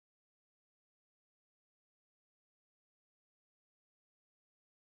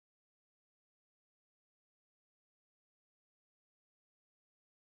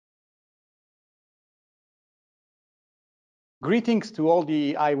Greetings to all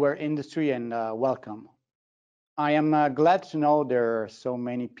the eyewear industry and welcome. I am glad to know there are so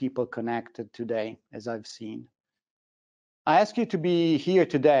many people connected today, as I've seen. I ask you to be here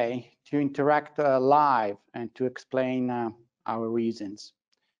today to interact live and to explain our reasons.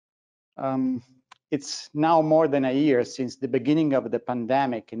 It's now more than a year since the beginning of the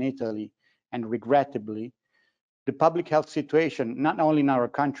pandemic in Italy, and regrettably, the public health situation, not only in our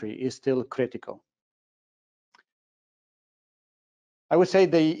country, is still critical. I would say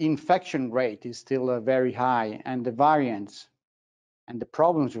the infection rate is still very high, and the variants and the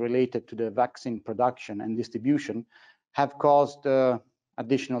problems related to the vaccine production and distribution have caused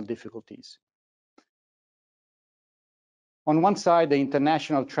additional difficulties. On one side, the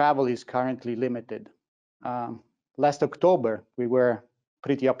international travel is currently limited. Last October, we were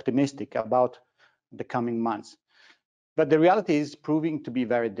pretty optimistic about the coming months, but the reality is proving to be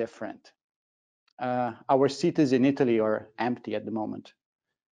very different. Our cities in Italy are empty at the moment.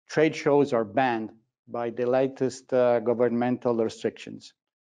 Trade shows are banned by the latest governmental restrictions.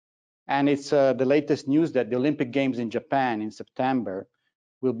 And it's the latest news that the Olympic Games in Japan in September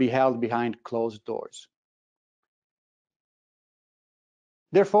will be held behind closed doors.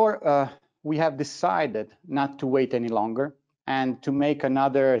 Therefore, we have decided not to wait any longer and to make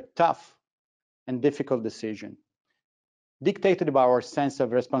another tough and difficult decision, dictated by our sense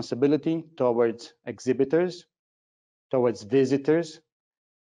of responsibility towards exhibitors, towards visitors,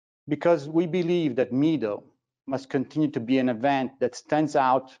 because we believe that Mido must continue to be an event that stands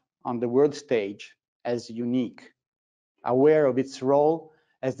out on the world stage as unique, aware of its role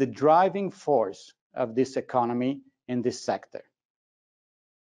as the driving force of this economy in this sector.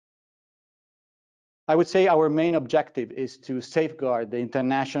 I would say our main objective is to safeguard the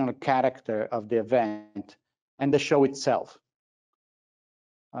international character of the event and the show itself,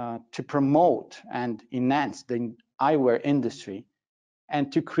 to promote and enhance the eyewear industry,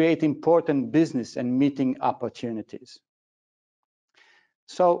 and to create important business and meeting opportunities.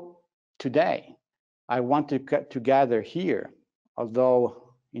 So today, I want to get together here,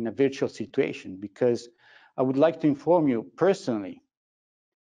 although in a virtual situation, because I would like to inform you personally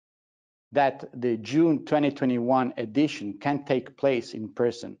that the June 2021 edition can take place in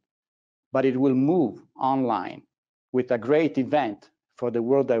person, but it will move online with a great event for the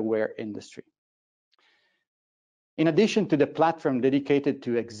world eyewear industry. In addition to the platform dedicated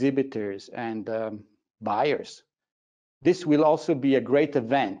to exhibitors and buyers, this will also be a great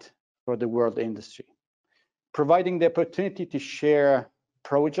event for the world industry, providing the opportunity to share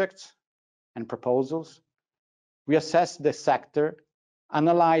projects and proposals, reassess the sector,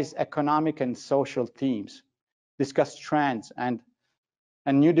 analyze economic and social themes, discuss trends and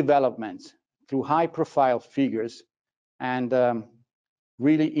new developments through high-profile figures and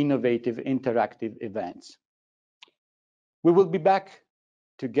really innovative interactive events. We will be back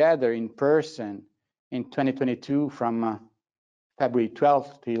together in person in 2022 from February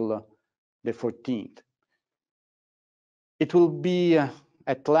 12th till the 14th. It will be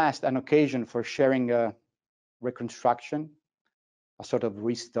at last an occasion for sharing a reconstruction, a sort of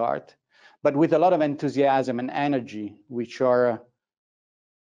restart, but with a lot of enthusiasm and energy, which are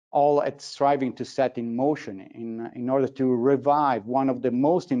all at striving to set in motion in order to revive one of the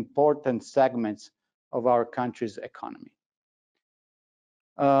most important segments of our country's economy.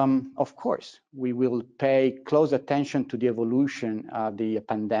 Of course, we will pay close attention to the evolution of the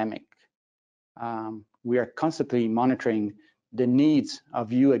pandemic. We are constantly monitoring the needs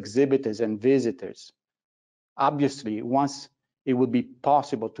of you exhibitors and visitors. Obviously, once it will be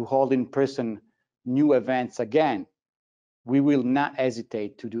possible to hold in person new events again, we will not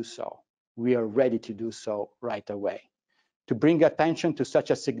hesitate to do so. We are ready to do so right away, to bring attention to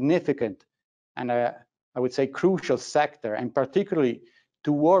such a significant and I would say crucial sector, and particularly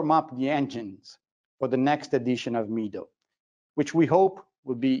to warm up the engines for the next edition of Mido, which we hope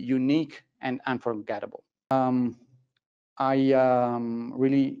will be unique and unforgettable. I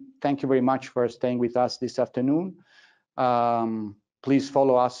really thank you very much for staying with us this afternoon. Please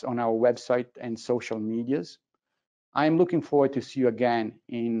follow us on our website and social medias. I'm looking forward to see you again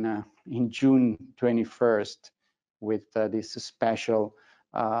in June 21st with this special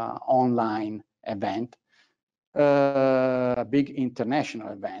online event, a big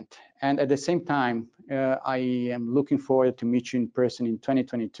international event. And at the same time, I am looking forward to meet you in person in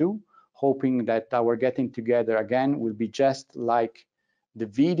 2022, hoping that our getting together again will be just like the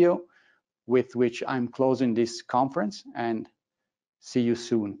video with which I'm closing this conference, and see you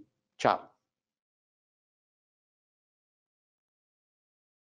soon. Ciao.